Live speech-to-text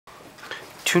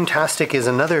Toontastic is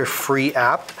another free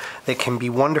app that can be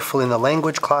wonderful in the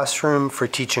language classroom for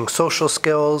teaching social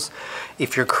skills.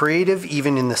 If you're creative,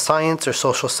 even in the science or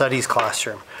social studies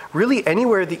classroom. Really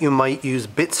anywhere that you might use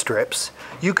bit strips,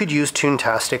 you could use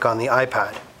Toontastic on the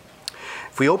iPad.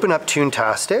 If we open up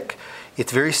Toontastic,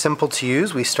 it's very simple to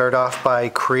use. We start off by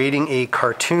creating a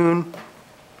cartoon.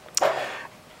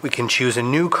 We can choose a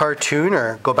new cartoon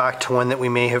or go back to one that we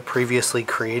may have previously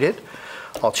created.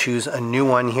 I'll choose a new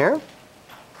one here.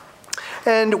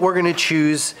 And we're going to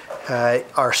choose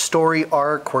our story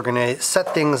arc. We're going to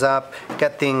set things up,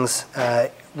 get things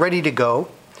ready to go.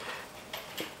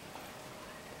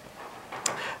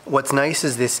 What's nice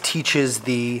is this teaches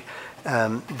the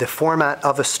format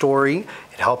of a story.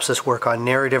 It helps us work on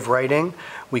narrative writing.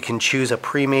 We can choose a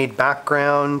pre-made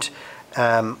background,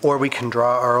 or we can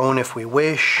draw our own if we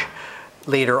wish.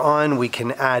 Later on, we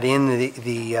can add in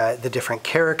the different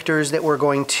characters that we're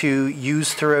going to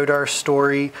use throughout our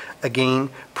story.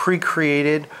 Again,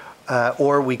 pre-created,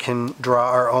 or we can draw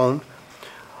our own.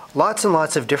 Lots and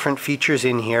lots of different features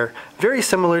in here. Very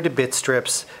similar to bit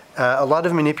strips. A lot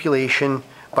of manipulation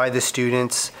by the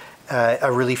students.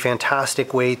 A really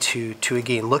fantastic way to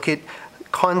again, look at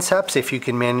concepts if you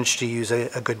can manage to use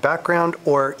a good background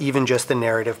or even just the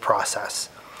narrative process.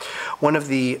 One of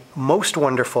the most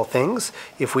wonderful things,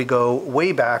 if we go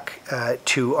way back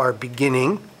to our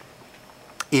beginning,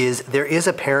 is there is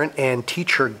a parent and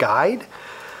teacher guide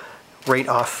right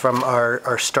off from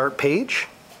our start page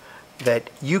that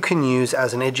you can use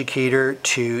as an educator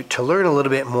to learn a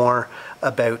little bit more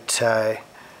about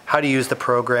how to use the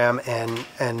program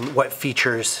and what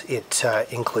features it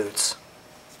includes.